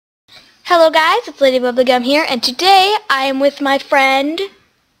Hello guys, it's LadyBubblyGum here, and today I am with my friend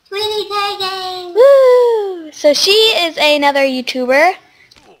TheTayGames. Woo! So she is another YouTuber.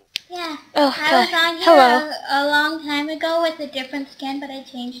 Yeah. Oh, I was on here hello. a long time ago with a different skin, but I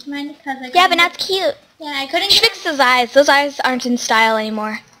changed mine because I Yeah, but not cute. Yeah, I couldn't She fixed those eyes. Those eyes aren't in style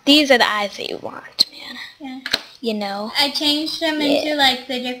anymore. These are the eyes that you want, man. Yeah. You know. I changed them into like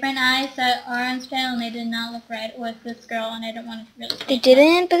the different eyes that are on style, and they did not look right with this girl, and I don't want to really. They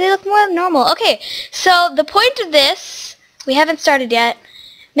didn't, but they look more normal. Okay, so the point of this, we haven't started yet.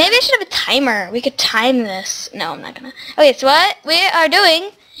 Maybe I should have a timer. We could time this. No, I'm not gonna. Okay, so what we are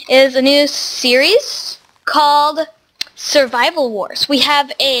doing is a new series called Survival Wars. We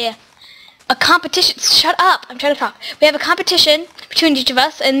have a competition. Shut up! I'm trying to talk. We have a competition between each of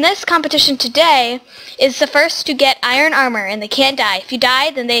us, and this competition today is the first to get iron armor, and they can't die. If you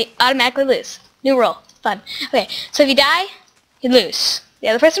die, then they automatically lose. New rule. Fun. Okay, so if you die, you lose. The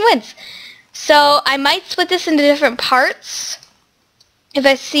other person wins. So I might split this into different parts if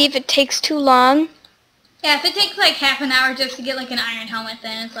I see if it takes too long. Yeah, if it takes like half an hour just to get like an iron helmet,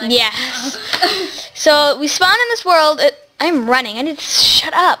 then it's like... Yeah. So we spawn in this world. I'm running. I need to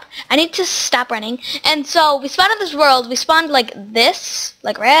shut up. I need to stop running. And so we spawned in this world. We spawned like this,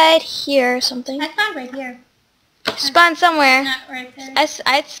 like right here or something. I spawned right here. Spawned somewhere. Not right there. I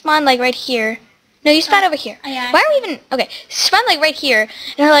spawned like right here. No, you spawned over here. Yeah. Why are we even... Okay, spawned like right here.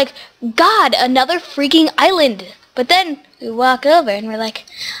 And we're like, God, another freaking island. But then we walk over and we're like,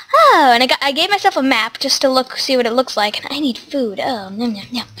 oh, and I gave myself a map just to see what it looks like. And I need food. Oh, yum, yum,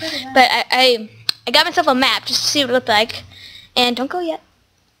 yum. But I got myself a map just to see what it looked like. And don't go yet.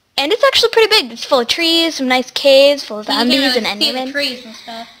 And it's actually pretty big. It's full of trees, some nice caves full of zombies and Endermen. Trees and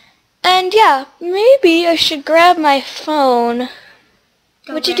stuff. And yeah, maybe I should grab my phone.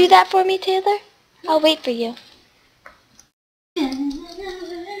 Would you do that for me, Taylor? I'll wait for you.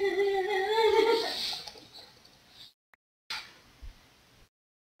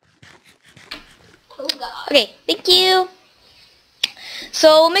 Okay, thank you.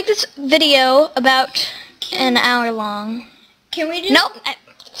 So we'll make this video about an hour long. Can we do... Nope.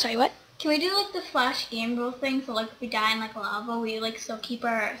 Sorry, what? Can we do like the Flash game rule thing? So like if we die in like lava, we like still keep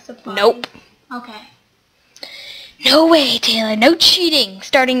our supplies? Nope. Okay. No way, Taylor. No cheating.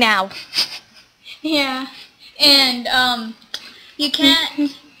 Starting now. Yeah. And you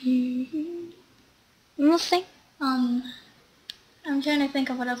can't. We'll see. I'm trying to think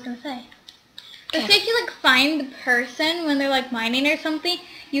of what I was gonna say. Okay. If you like find the person when they're like mining or something,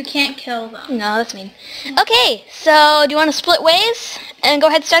 you can't kill them. No, that's mean. Okay, so do you want to split ways and go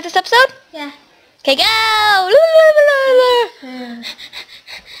ahead and start this episode? Yeah. Okay, go!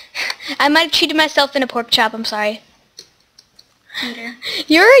 I might have cheated myself in a pork chop. I'm sorry. Cheater.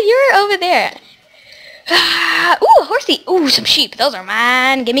 You're over there. Ooh, a horsey. Ooh, some sheep. Those are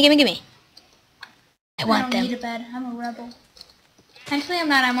mine. Gimme, gimme, gimme. I want them. I don't need a bed. I'm a rebel. Actually, I'm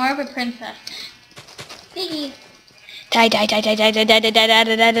not. I'm more of a princess. Piggy. Die, die, die, die, die, die, die, die, die,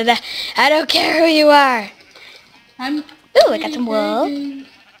 die, die, die, die. I don't care who you are. Ooh, I got some wool.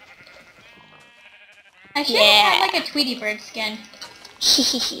 I should have like a Tweety Bird skin.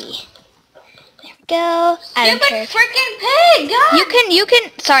 Hehehe. There we go. I don't care. Stupid freaking pig! God! You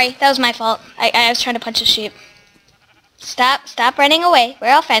can, sorry, that was my fault. I was trying to punch a sheep. Stop running away.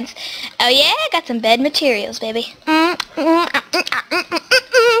 We're all friends. Oh yeah, I got some bed materials, baby.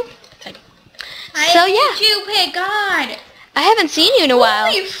 So yeah. You pig, God! I haven't seen you in a while.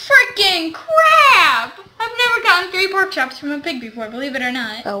 Holy freaking crap! I've never gotten 3 pork chops from a pig before, believe it or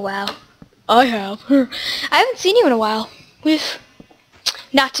not. Oh wow. I have. I haven't seen you in a while. We've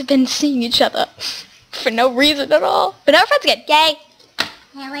not been seeing each other for no reason at all. But now we're friends again. Yay!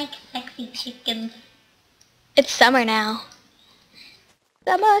 I like sexy chickens. It's summer now.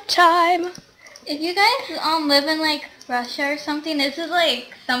 Summertime. If you guys live in like Russia or something, is it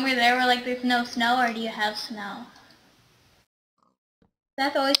like somewhere there where like there's no snow, or do you have snow?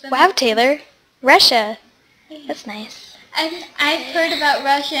 That's always been... Wow, Taylor. Russia. That's nice. I've heard about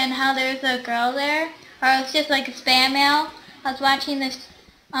Russia and how there's a girl there, or it's just like a spam mail. I was watching this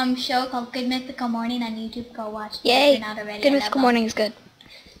show called Good Mythical Morning on YouTube. Go watch it. Yay. If you're not already. Good Mythical Morning is good.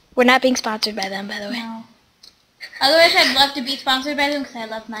 We're not being sponsored by them, by the way. No. Otherwise, I'd love to be sponsored by them because I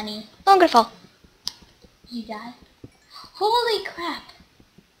love money. Oh, I'm gonna fall. Did you die? Holy crap!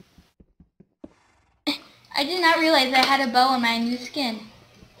 I did not realize I had a bow in my new skin.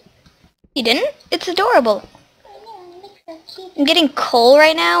 You didn't? It's adorable. I know, it looks so cute. I'm getting coal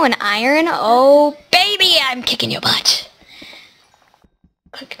right now and iron. Oh, baby, I'm kicking your butt.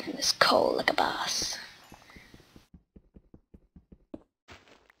 Cooking in this coal like a boss.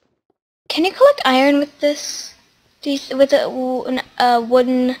 Can you collect iron with this? With a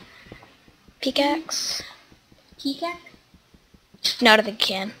wooden Pickaxe. Pickaxe? No, I don't think I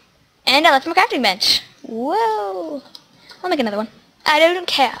can. And I left my crafting bench. Whoa. I'll make another one. I don't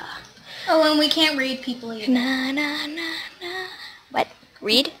care. Oh, and we can't raid people either. Na na na na. What?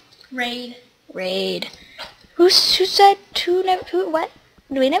 Read? Raid. Raid. Who said who what?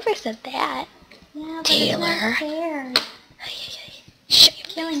 We never said that. Yeah, but Taylor. it's not fair. Shut your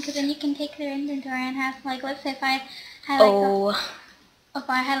Killing, because then you can take their inventory and have, like, let's say if I had like if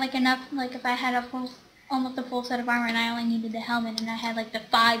I had like enough, like if I had a full, almost a full set of armor and I only needed the helmet and I had like the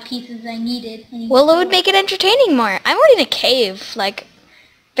 5 pieces I needed. Well, it would make it entertaining more. I'm already in a cave, like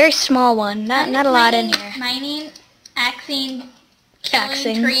very small one, not a lot in here. Mining, axing,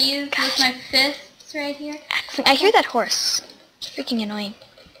 killing trees with my fists right here. Axing. I hear that horse. It's freaking annoying.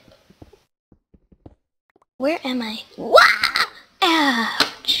 Where am I? Wah!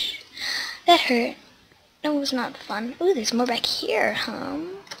 Ouch. That hurt. That was not fun. Ooh, there's more back here,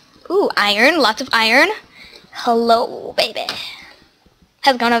 Ooh, iron. Lots of iron. Hello, baby.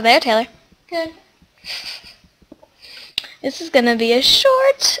 How's it going over there, Taylor? Good. This is gonna be a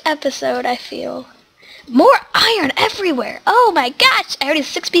short episode, I feel. More iron everywhere. Oh my gosh, I already have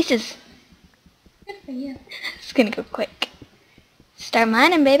 6 pieces. Good for you. It's gonna go quick. Start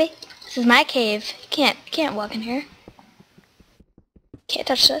mining, baby. This is my cave. You can't walk in here. Can't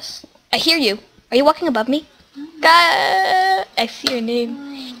touch this. I hear you. Are you walking above me? I see your name.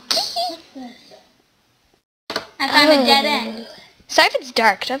 What's this? I found a dead end. Sorry if it's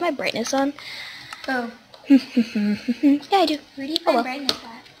dark. Do I have my brightness on? Oh. Yeah, I do. Where do you find brightness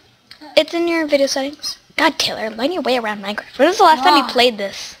at? It's in your video settings. God, Taylor, learn your way around Minecraft. When was the last time you played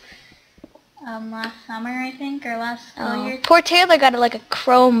this? Last summer, I think, or last school year. Poor Taylor got like a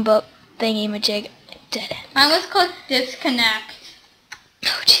Chromebook thingy-majig. Did it. Mine was called Disconnect.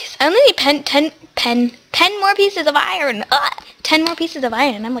 Oh, jeez. I only need 10 more pieces of iron. 10 more pieces of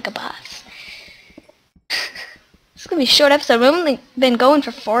iron, and I'm like a boss. This is going to be a short episode. We've only been going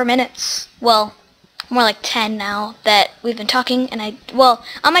for 4 minutes. Well, more like 10 now that we've been talking. And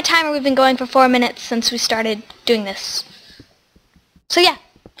on my timer, we've been going for 4 minutes since we started doing this. So, yeah,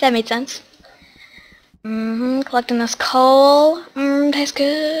 that made sense. Collecting this coal. Tastes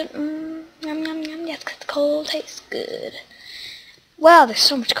good. Yum, yum, yum. Yes, the coal tastes good. Wow, there's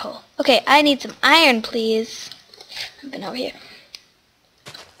so much coal. Okay, I need some iron, please. I've been over here.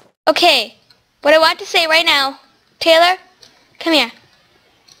 Okay, what I want to say right now, Taylor, come here.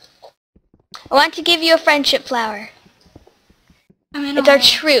 I want to give you a friendship flower. It's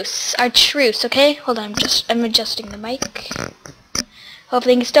our truce, okay? Hold on, I'm adjusting the mic.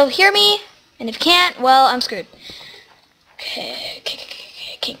 Hopefully you can still hear me, and if you can't, well, I'm screwed. Okay,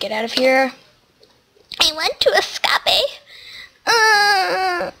 can't get out of here. I want to escape.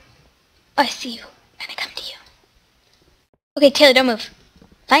 I see you, and I come to you. Okay, Taylor, don't move.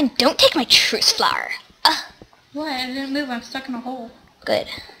 Fine, don't take my truce flower. What? I didn't move. I'm stuck in a hole. Good.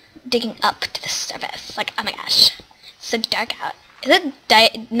 Digging up to the surface. Like, oh my gosh. It's so dark out. Is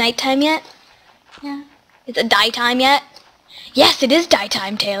it nighttime yet? Yeah. Is it daytime yet? Yes, it is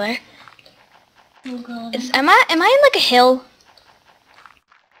daytime, Taylor. Oh god. Am I in like a hill?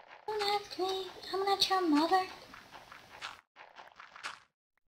 Don't ask me. I'm not your mother.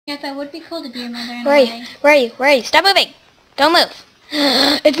 Yes, that would be cool to be your mother in a way. Where are you? Where are you? Stop moving! Don't move!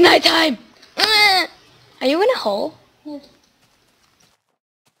 It's nighttime! Are you in a hole? Yes.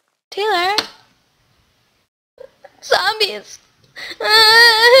 Taylor? Zombies!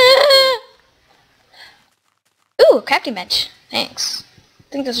 Ooh, a crafting bench. Thanks. I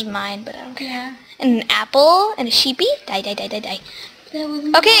think this was mine, but I don't care. Yeah. And an apple and a sheepy. Die.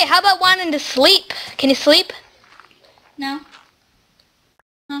 Okay, how about wanting to sleep? Can you sleep? No.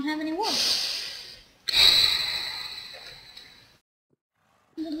 I don't have any wood.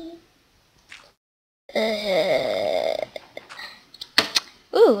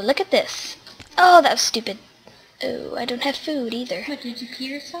 Ooh, look at this. Oh, that was stupid. Oh, I don't have food either. What, did you pee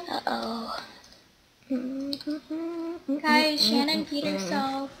yourself? Uh-oh. Guys, Shannon peed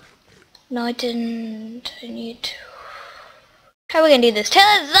herself. No, I didn't. I need to... How are we gonna do this?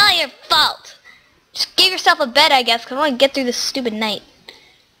 Taylor, it's not your fault! Just give yourself a bed, I guess, because I want to get through this stupid night.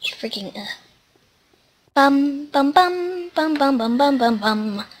 Just freaking, Bum, bum, bum, bum, bum, bum, bum, bum,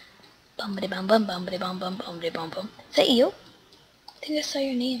 bum. Bumbity bum, bum, bumbity bum, bum, bumbity bum, bum. Is that you? I think I saw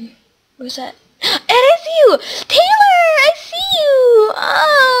your name. Where's that? It is you! Taylor! I see you!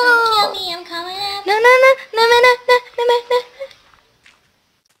 Oh! Don't kill me, I'm coming up. No.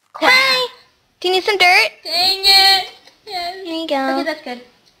 Hi! Do you need some dirt? Dang it! Yes. Here you go. Okay, that's good.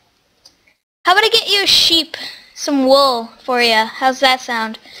 How about I get you a sheep? Some wool for you. How's that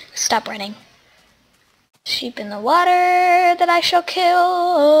sound? Stop running. Sheep in the water that I shall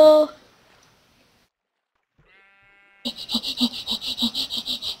kill.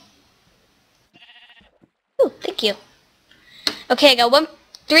 Thank you. Okay, I got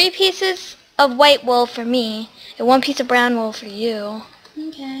 3 pieces of white wool for me, and 1 piece of brown wool for you.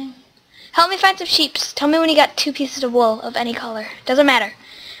 Okay. Help me find some sheeps. Tell me when you got 2 pieces of wool of any color. Doesn't matter.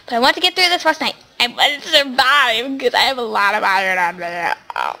 But I want to get through this first night. I want to survive because I have a lot of iron on me.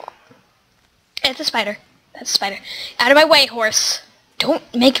 Oh. It's a spider. That's a spider. Out of my way, horse. Don't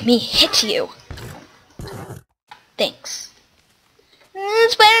make me hit you. Thanks.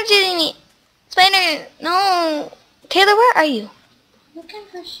 Spider chasing me. Spider, no. Taylor, where are you? Looking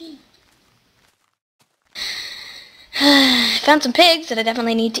for sheep. I found some pigs that I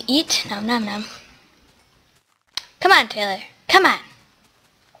definitely need to eat. Nom nom nom. Come on, Taylor. Come on.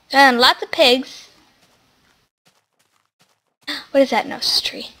 Found lots of pigs. What is that nose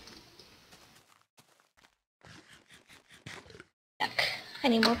tree? Yuck. I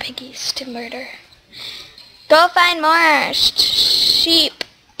need more piggies to murder. Go find more sheep.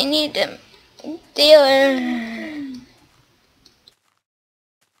 I need them. Taylor.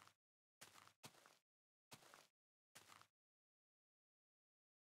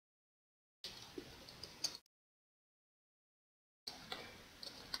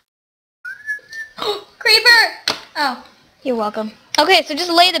 Creeper! Oh. You're welcome. Okay, so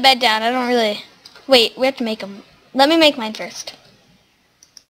just lay the bed down. I don't really... Wait, we have to make them. Let me make mine first.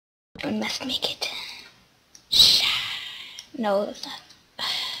 I must make it. No, that's not.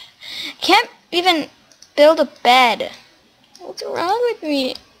 Can't even build a bed. What's wrong with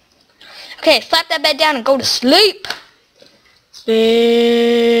me? Okay, slap that bed down and go to sleep. Sleep.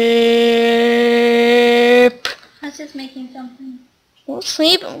 I was just making something. Don't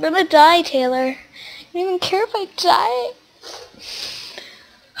sleep. I'm gonna die, Taylor. I don't even care if I die.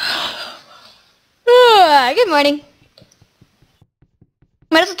 Good morning.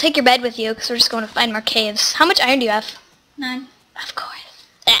 Might as well take your bed with you because we're just going to find more caves. How much iron do you have? 9. Of course.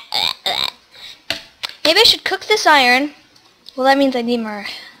 Maybe I should cook this iron. Well, that means I need more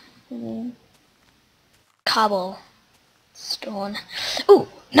cobble stone. Ooh,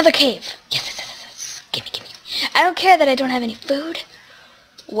 another cave. Yes. Gimme. I don't care that I don't have any food.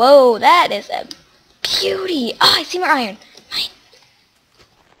 Whoa, that is a beauty. Oh, I see more iron. Mine.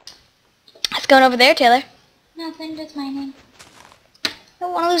 What's going over there, Taylor? Nothing, just mining. I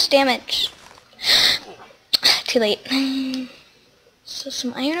don't want to lose damage. Too late. So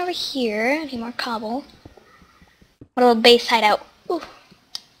some iron over here. I need more cobble. What a little base hideout. Ooh.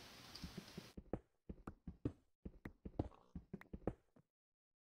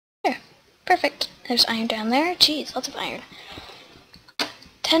 There. Perfect. There's iron down there. Jeez, lots of iron.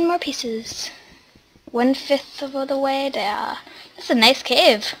 10 more pieces. 1/5 of the way there. That's a nice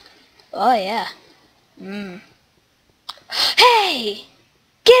cave. Oh yeah. Hey!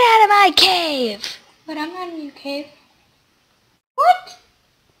 Get out of my cave! But I'm not in your cave. What?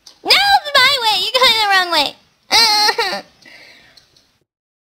 No, it's my way! You're going the wrong way!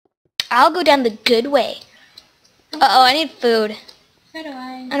 I'll go down the good way. Uh-oh, I need food. So do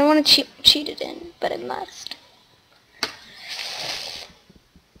I. I don't want to cheat it in, but I must.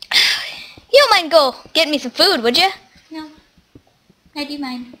 You don't mind go get me some food, would you? No. I do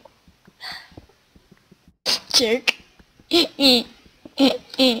mind. Jerk.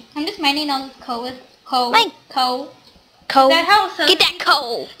 I'm just mining all this coal with coal. Mine. Coal. Coal. Is that how Get that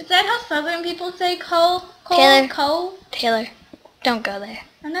coal. Is that how Southern people say coal? Coal? Taylor. Coal? Taylor, don't go there.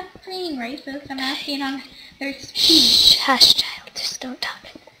 I'm not being racist. I'm asking on their speech. Shh, hush, child. Just don't talk.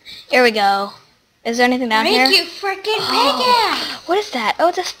 Here we go. Is there anything down here? Thank you, frickin' pickaxe! What is that? Oh,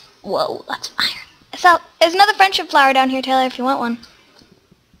 it's a... Whoa, that's iron. There's another friendship flower down here, Taylor, if you want one.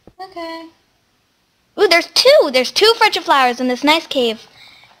 Okay. Ooh, there's 2. There's 2 friendship flowers in this nice cave.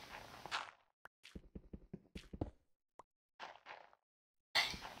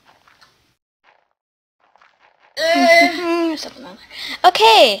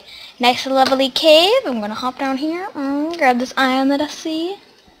 Okay, nice and lovely cave. I'm gonna hop down here, grab this iron that I see.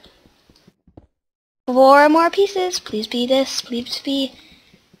 4 more pieces. Please be this. Please be.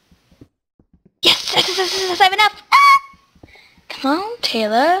 Yes, I have enough. Ah! Come on,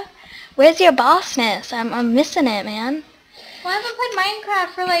 Taylor. Where's your bossness? I'm missing it, man. Well, I haven't played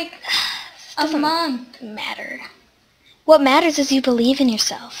Minecraft for like a month. Matter. What matters is you believe in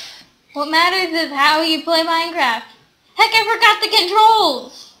yourself. What matters is how you play Minecraft. Heck, I forgot the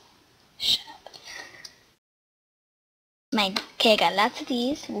controls! Shut up. Mine. Okay, I got lots of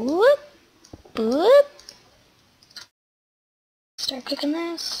these. Whoop. Whoop. Start cooking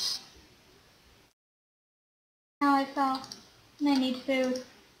this. Now I fell. And I need food.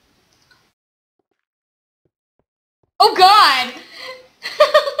 Oh god!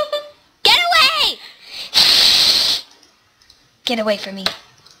 Get away! Get away from me.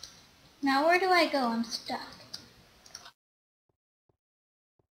 Now where do I go? I'm stuck.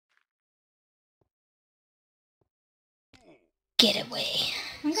 Get away.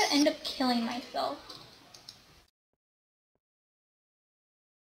 I'm gonna end up killing myself.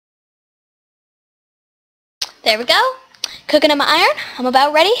 There we go. Cooking up my iron. I'm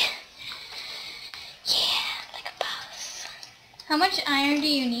about ready. Yeah, like a boss. How much iron do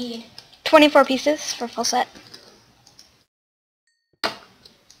you need? 24 pieces for full set.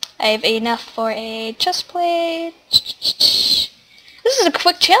 I have enough for a chest plate. This is a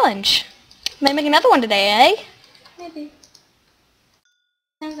quick challenge. Might make another one today, eh? Maybe.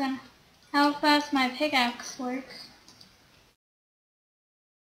 Depends on how fast my pickaxe works.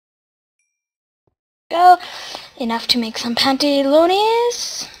 Go. Enough to make some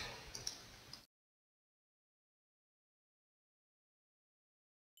pantalones.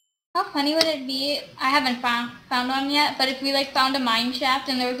 How funny would it be? I haven't found one yet, but if we like found a mine shaft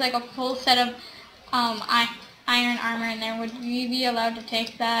and there was like a full set of iron armor in there, would we be allowed to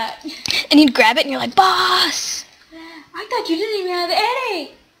take that? And you'd grab it and you're like, boss! I thought you didn't even have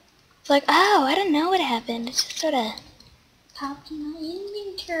any! It's like, oh, I don't know what happened. It just sort of popped in my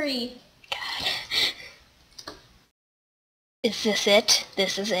inventory. God. Is this it?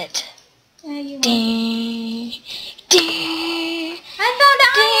 This is it. Yeah, you won. Ding. Ding. I found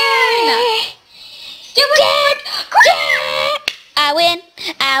iron! Stupid! I win.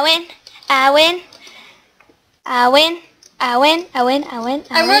 I win. I win. I win. I win. I win. I win.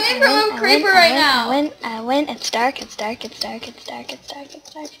 I'm running from a creeper right now. I win. I win. It's dark. It's dark. It's dark. It's dark. It's dark.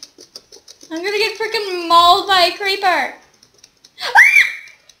 It's dark. I'm gonna get freaking mauled by a creeper.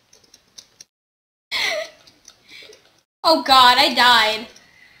 Oh god, I died.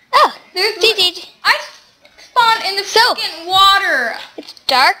 Oh, There's GG. I spawned in the freaking water. It's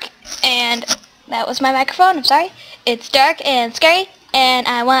dark, and that was my microphone. I'm sorry. It's dark and scary, and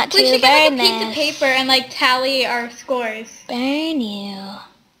I want to burn We should get like a piece of this. paper and like tally our scores. Burn you. Why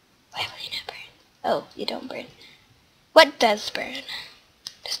will you not burn? Oh, you don't burn. What does burn?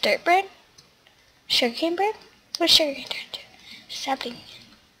 Does dirt burn? Sugarcane burn? What does sugarcane turn to? Sapling.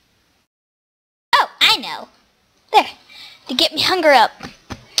 Oh, I know. There. To get me hunger up.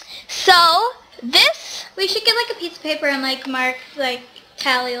 So, this... We should get like a piece of paper and like mark, like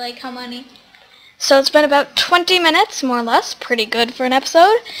tally like how many. So it's been about 20 minutes, more or less. Pretty good for an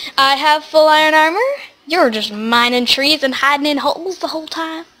episode. I have full iron armor. You were just mining trees and hiding in holes the whole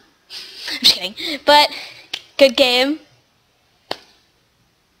time. I'm just kidding. But, good game.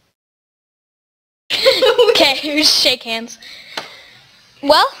 Okay, here's shake hands.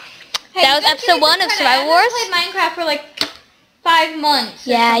 Well, Hey, that was episode 1 of Survival Wars. I haven't played Minecraft for like 5 months.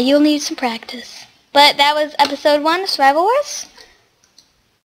 Yeah, you'll need some practice. But that was episode 1 of Survival Wars.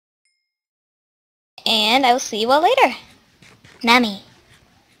 And I will see you all later. Nami.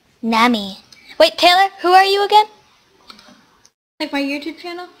 Nami. Wait, Taylor, who are you again? Like my YouTube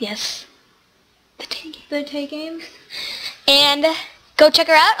channel? Yes. The TayGames. TheTayGames. And go check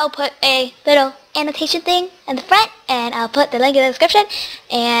her out. I'll put a little annotation thing in the front, and I'll put the link in the description.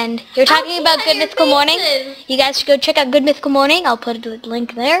 And you're talking about Good Mythical Morning. You guys should go check out Good Mythical Morning. I'll put a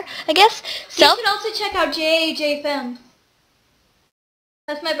link there, I guess. So You should also check out JAJ Films.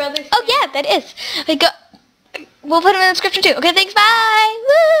 That's my brother's. oh yeah, that is. We'll put them in the description too. Okay, thanks. Bye.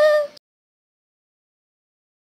 Woo!